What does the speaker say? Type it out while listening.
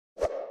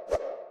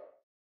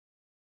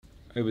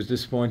it was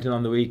disappointing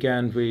on the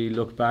weekend. We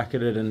looked back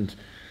at it and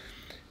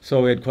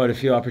saw we had quite a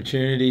few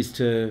opportunities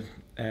to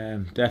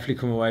definitely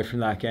come away from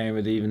that game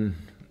with even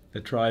a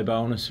try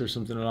bonus or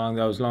something along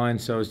those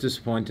lines. So it was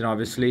disappointing,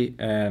 obviously.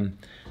 A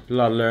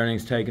lot of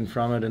learnings taken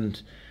from it,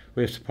 and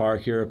we have to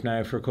park Europe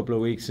now for a couple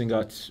of weeks and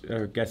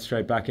get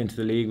straight back into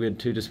the league. We had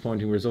 2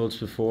 disappointing results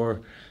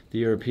before the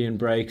European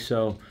break,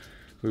 so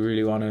we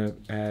really want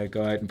to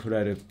go out and put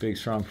out a big,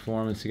 strong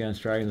performance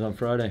against Dragons on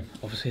Friday.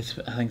 Obviously,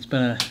 I think it's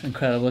been an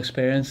incredible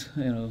experience.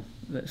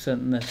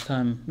 Sitting this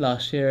time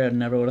last year, I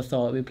never would have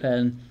thought we'd be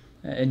playing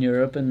in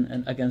Europe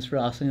and against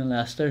Racing and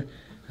Leicester,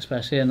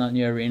 especially in that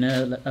new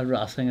arena at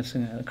Racing. It's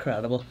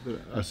incredible.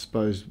 I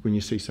suppose when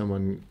you see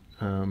someone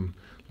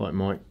like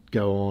Mike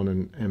go on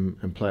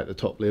and play at the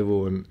top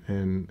level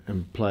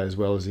and play as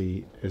well as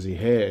he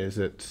has,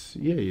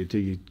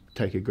 you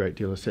take a great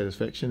deal of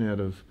satisfaction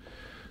out of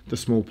the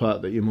small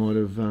part that you might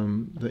have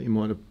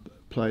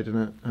played in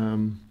it.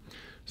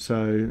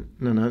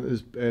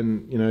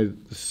 There's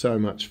so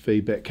much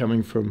feedback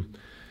coming from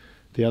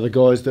the other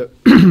guys that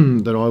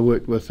that I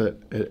worked with at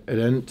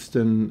Inst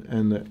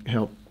and that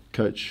helped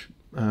coach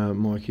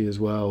Mikey as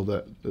well,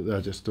 that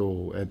they're just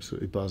all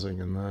absolutely buzzing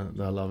and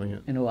they're loving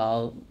it.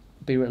 I'll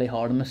be really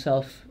hard on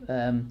myself,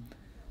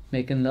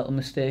 making little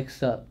mistakes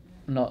that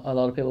not a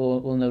lot of people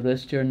will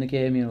notice during the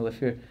game.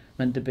 If you're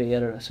meant to be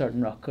at a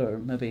certain ruck or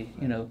maybe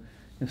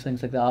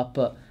things like that.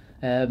 But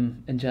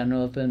in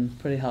general, I've been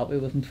pretty happy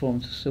with the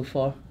performances so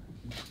far.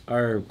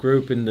 Our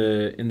group in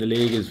the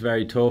league is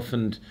very tough,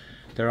 and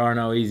there are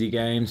no easy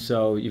games.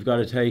 So you've got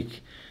to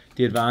take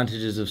the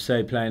advantages of,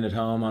 say, playing at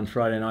home on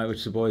Friday night,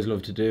 which the boys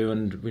love to do,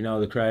 and we know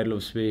the crowd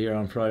loves to be here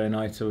on Friday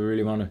night. So we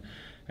really want to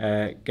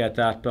get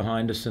that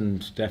behind us and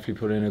definitely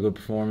put in a good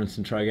performance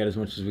and try to get as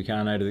much as we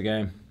can out of the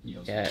game.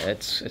 Yeah,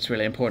 it's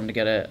really important to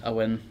get a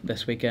win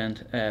this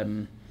weekend.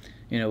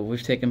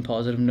 We've taken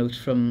positive notes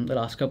from the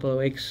last couple of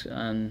weeks,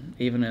 and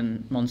even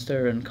in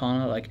Munster and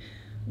Connacht,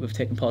 we've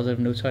taken positive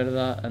notes out of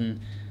that,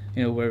 and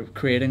we're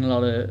creating a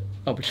lot of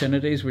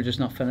opportunities. We're just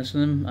not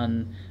finishing them,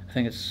 and I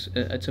think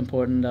it's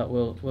important that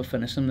we'll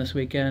finish them this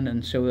weekend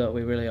and show that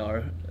we really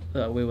are,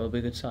 that we will be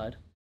a good side.